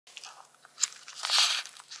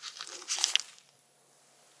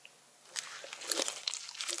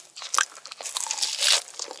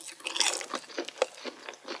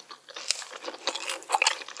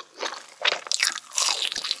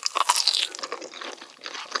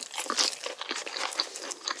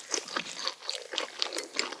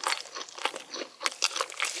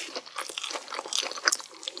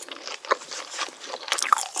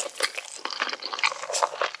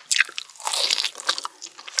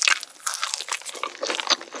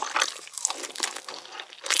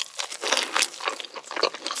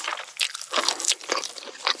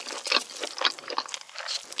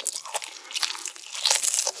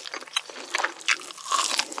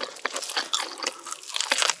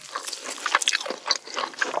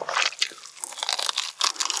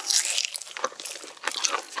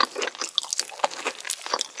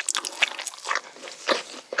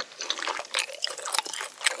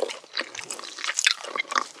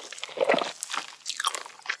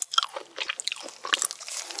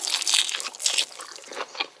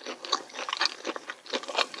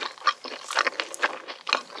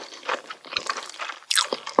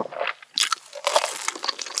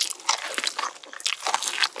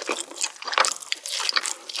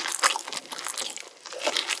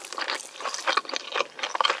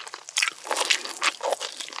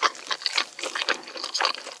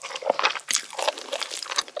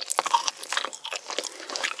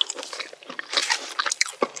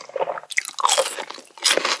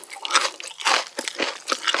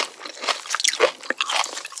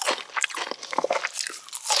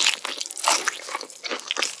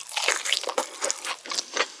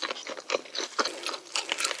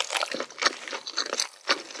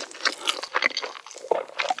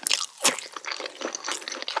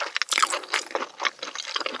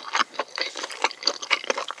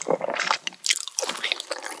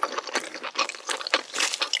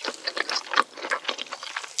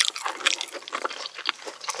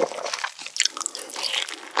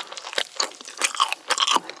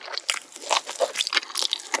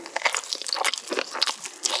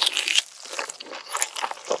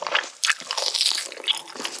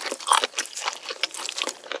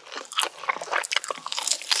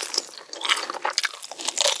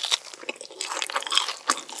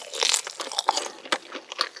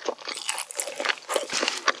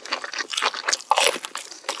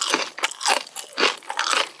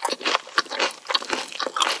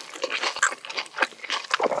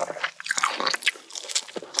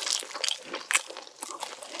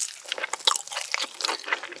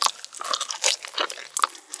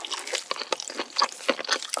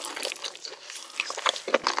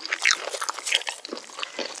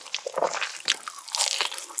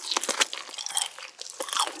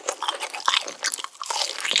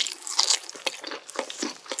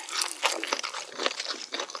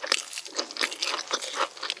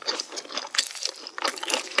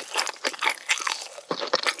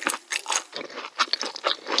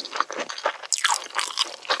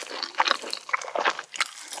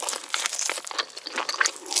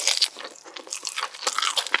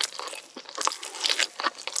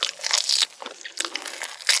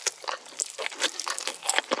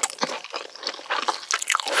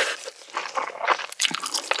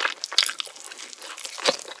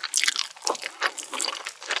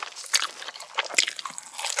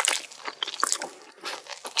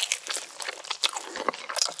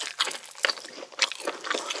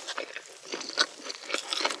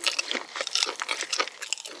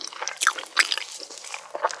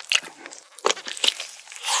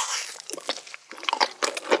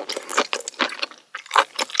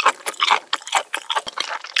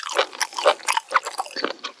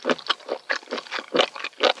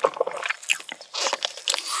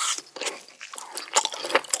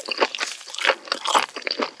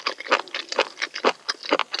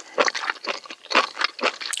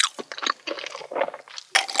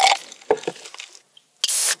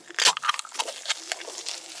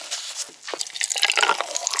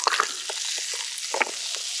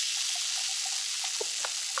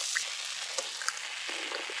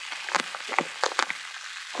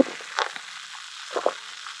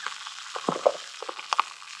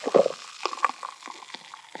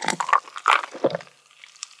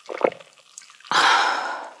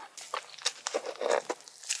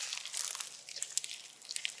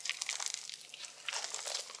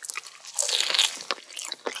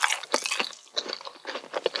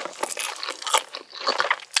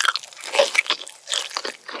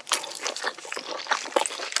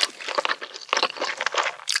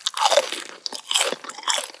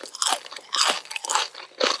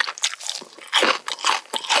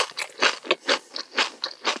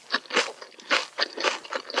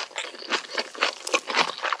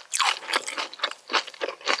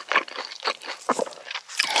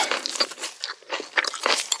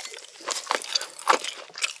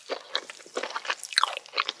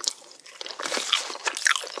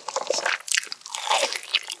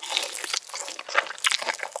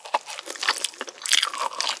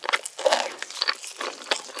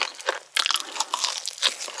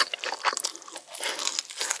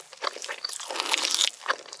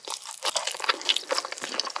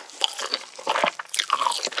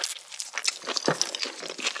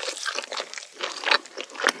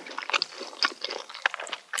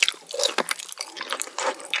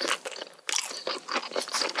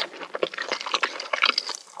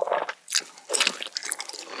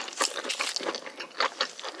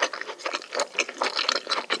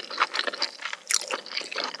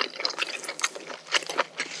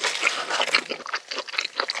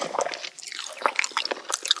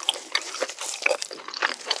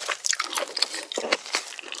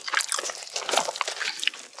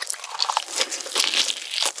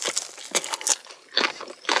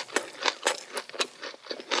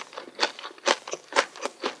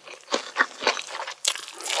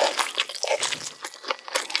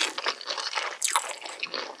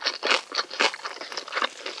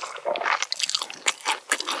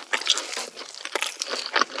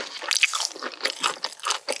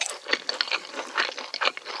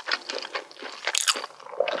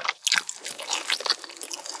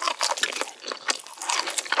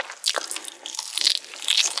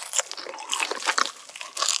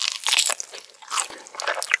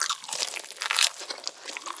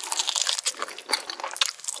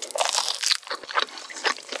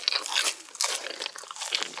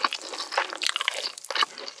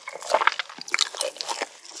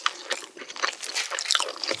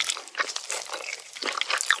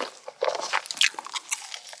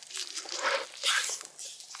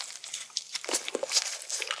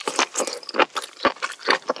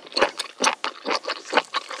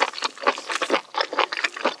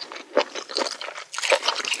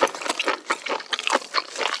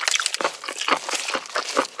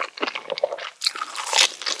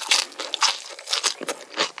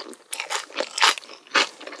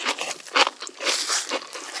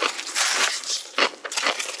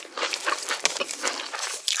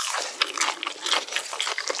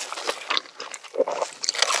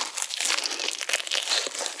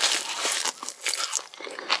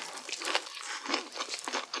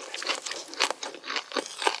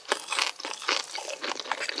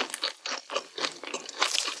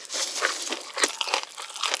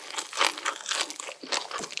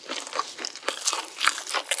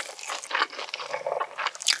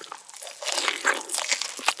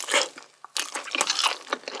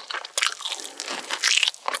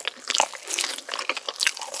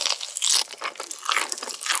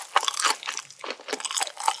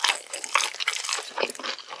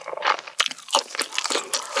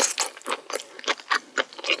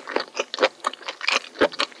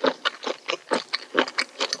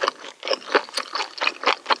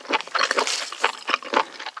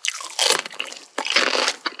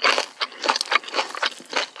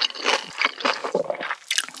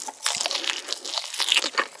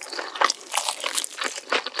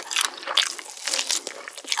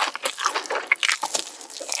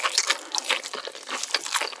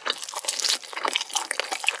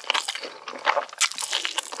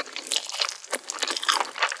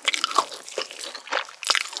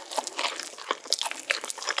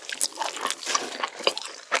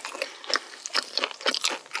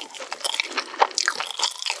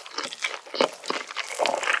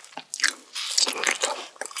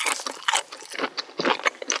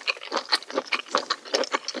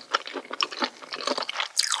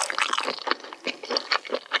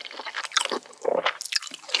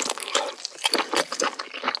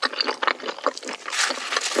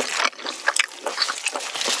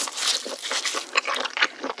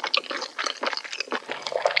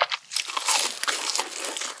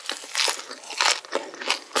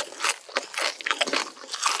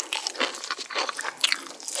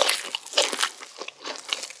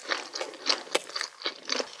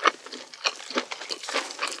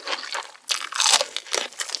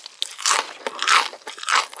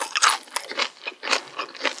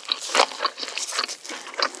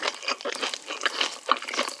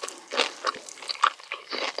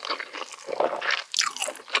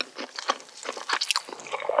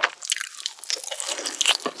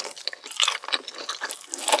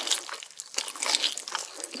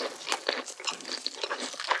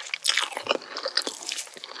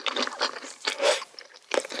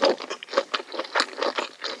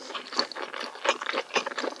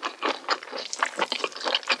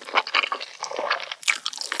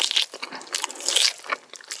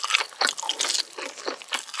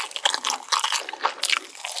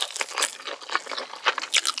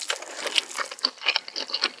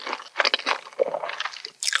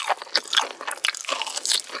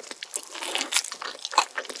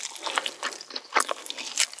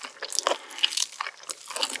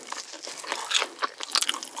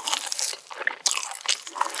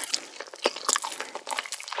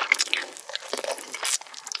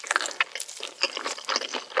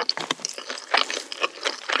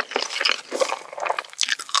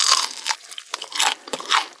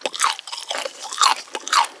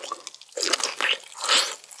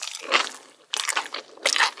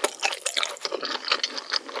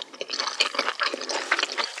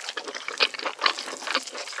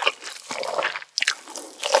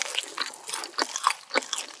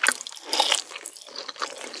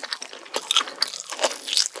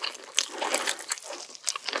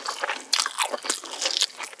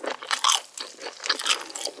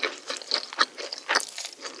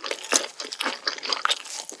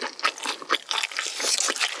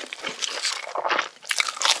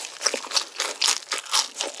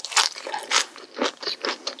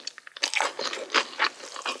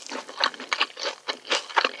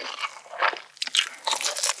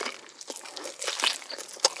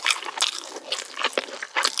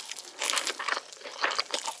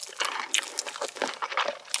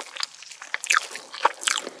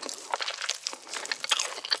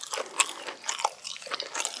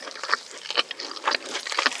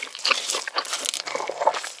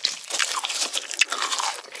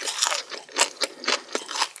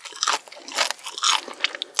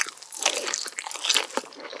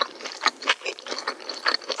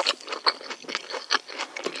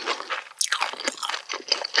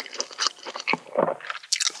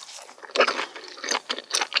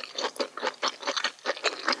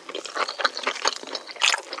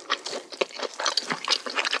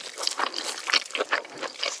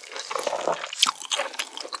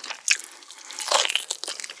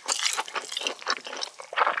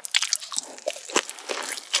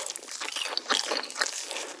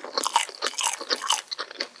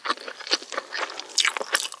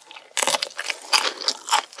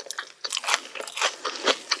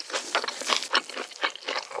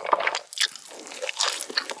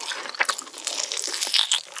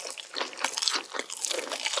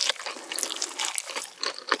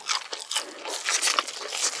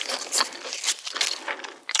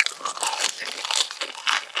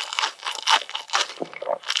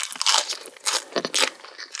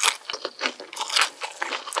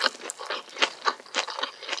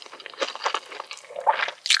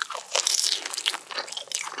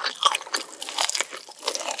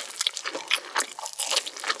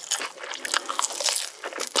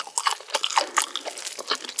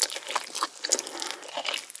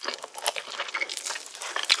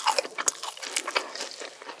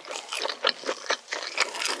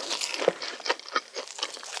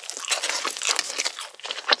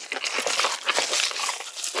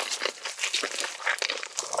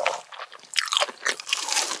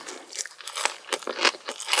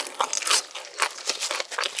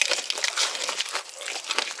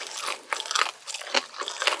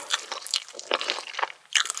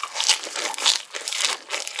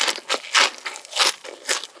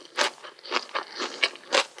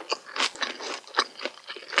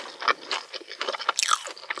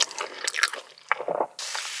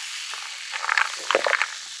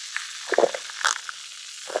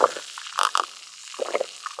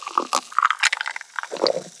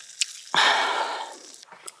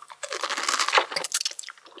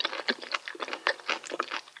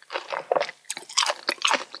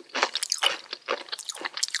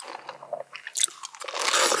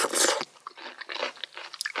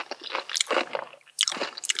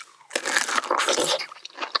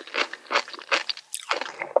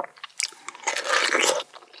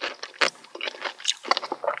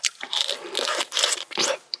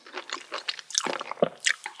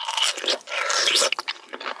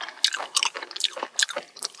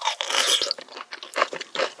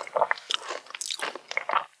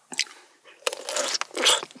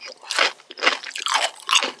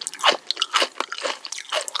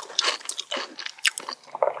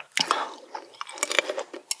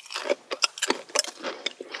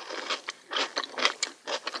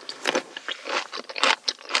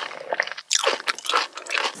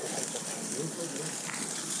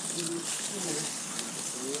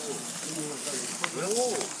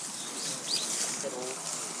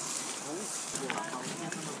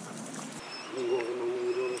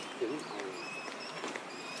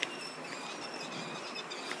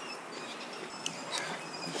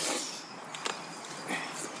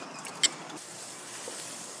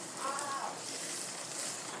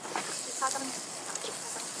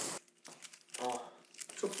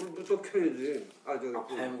촛불 켜야지. 아 저기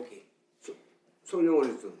발목이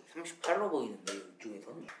성령을 있어. 38로 보이는데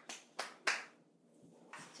이쪽에서는.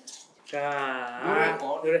 자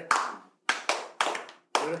노래.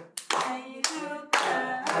 생일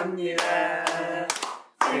축하합니다.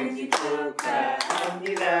 생일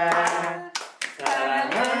축하합니다.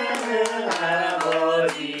 사랑하는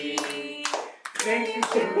할아버지 생일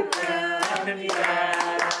축하합니다.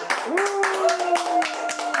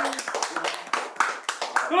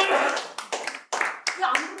 왜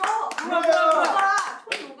안 불어? 불어라.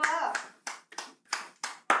 총 녹아.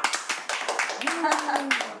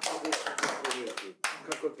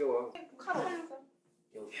 가깝게 와.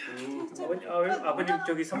 아버님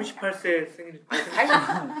저기 38세 생일.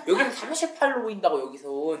 여기는 38로 보인다고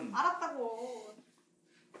여기선. 알았다고.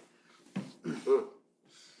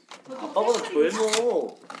 아빠보다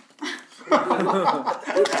젊어.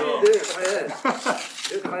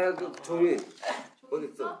 내 가야 그 종이 어디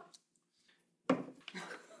있어?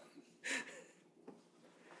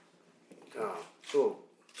 자, 또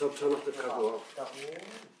접천한테 가서.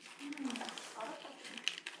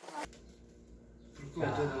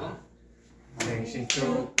 생신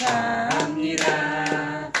축하합니다.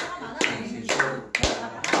 생신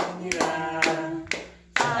축하합니다.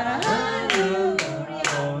 사랑하는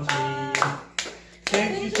아버지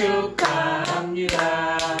생신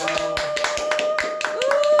축하합니다.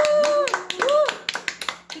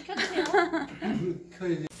 비켜주세요.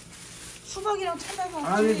 수박이랑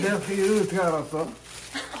참외가 아니 내가 생일을 어떻게 알았어?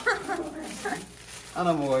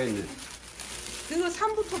 하나 먹어야지. 이거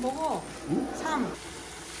 3부터 먹어. 응? 3.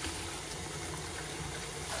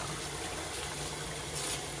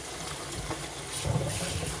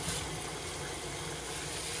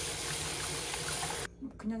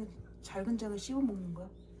 그냥 잘근잘근 씹어 먹는 거야?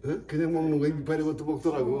 응? 그냥 먹는 거 이빨이 것도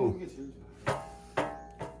먹더라고.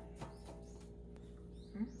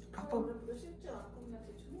 응? 아빠 쉽지 않고 그냥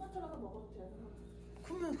대충만 잘라서 먹어도 돼.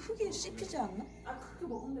 그러면 흙이 씹히지 않나? 아 그렇게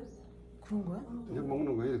먹으면 돼. 그런 거야? 그냥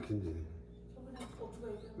먹는 거야 이렇게 이제.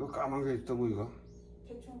 이거 까만 게 있다 뭐 이거.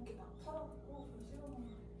 대충 이렇게 막 털어갖고 씹어 먹는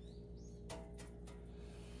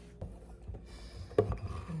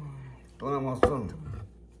또 남았어.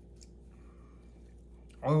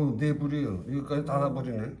 아유 네 불이요. 여기까지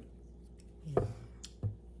닫아버리네.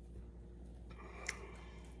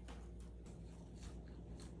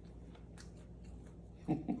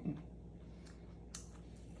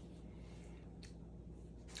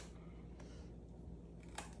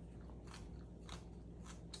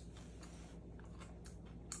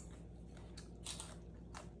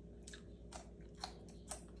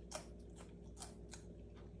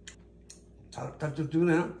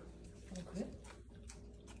 달쭉지근해. 그래?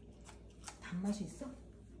 단맛이 있어?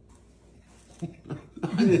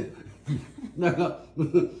 아니 내가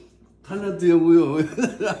탤런트 여보요.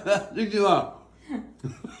 찍지 마.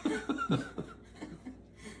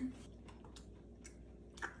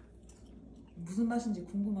 무슨 맛인지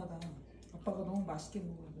궁금하다. 아빠가 너무 맛있게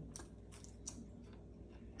먹어.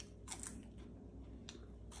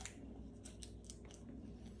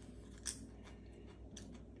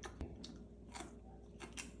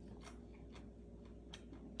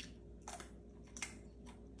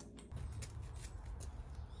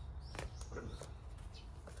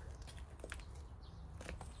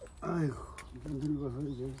 아이고 이제 늙어서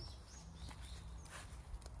이제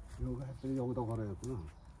여기가 햇빛 여기다 걸어야겠구나.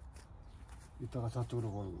 이따가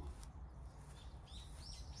저쪽으로 걸고.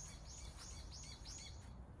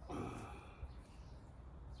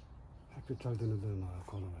 햇빛 잘 드는 데만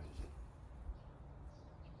걸어놔야지.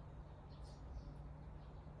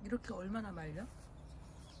 이렇게 얼마나 말려?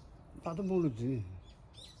 나도 모르지.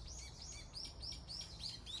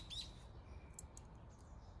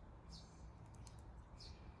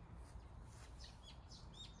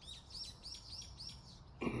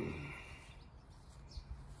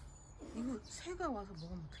 이거 새가 와서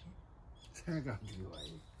먹으면 어떡해? 새가 어디 와.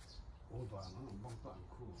 오도 안 하고 먹도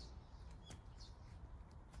않고.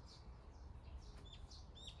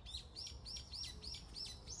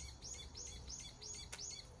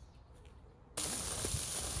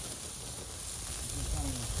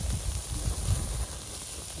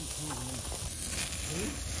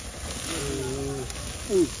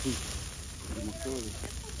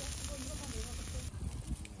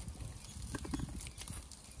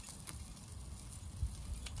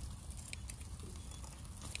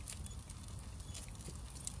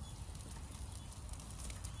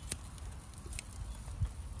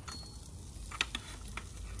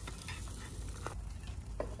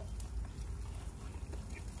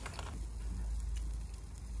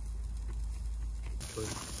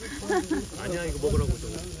 아니야, 이거 먹으라고 저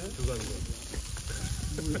들고 가는 거.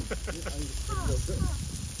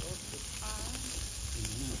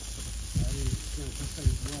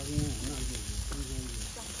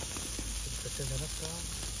 맥주 한잔 할까?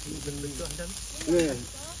 맥주 한 잔? 네.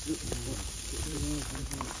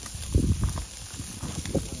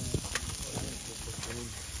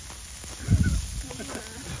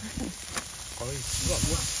 어이,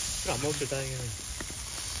 술 안 먹을 줄 다행이네.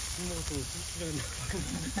 술 먹었으면 술 취하겠네.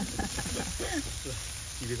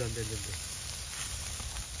 입에도 안 됐는데.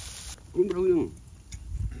 그럼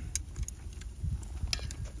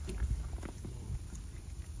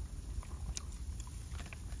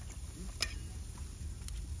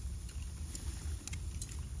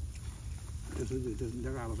그래서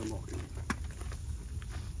내가 알아서 먹을게.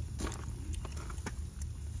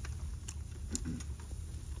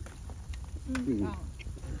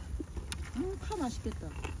 파 맛있겠다.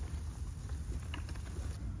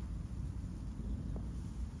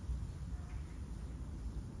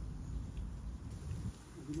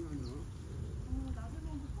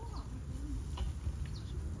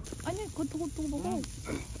 아니, 그것도 먹어.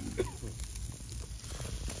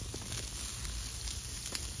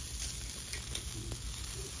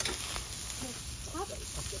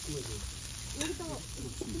 여기다가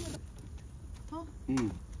더?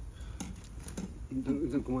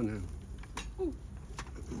 일단 그만해.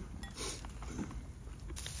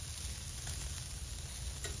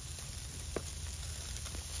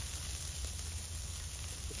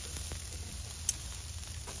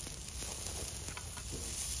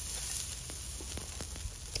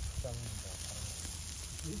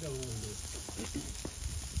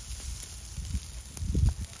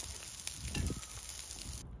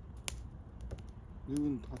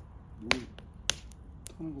 이건 다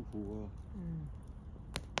타는 거 보고.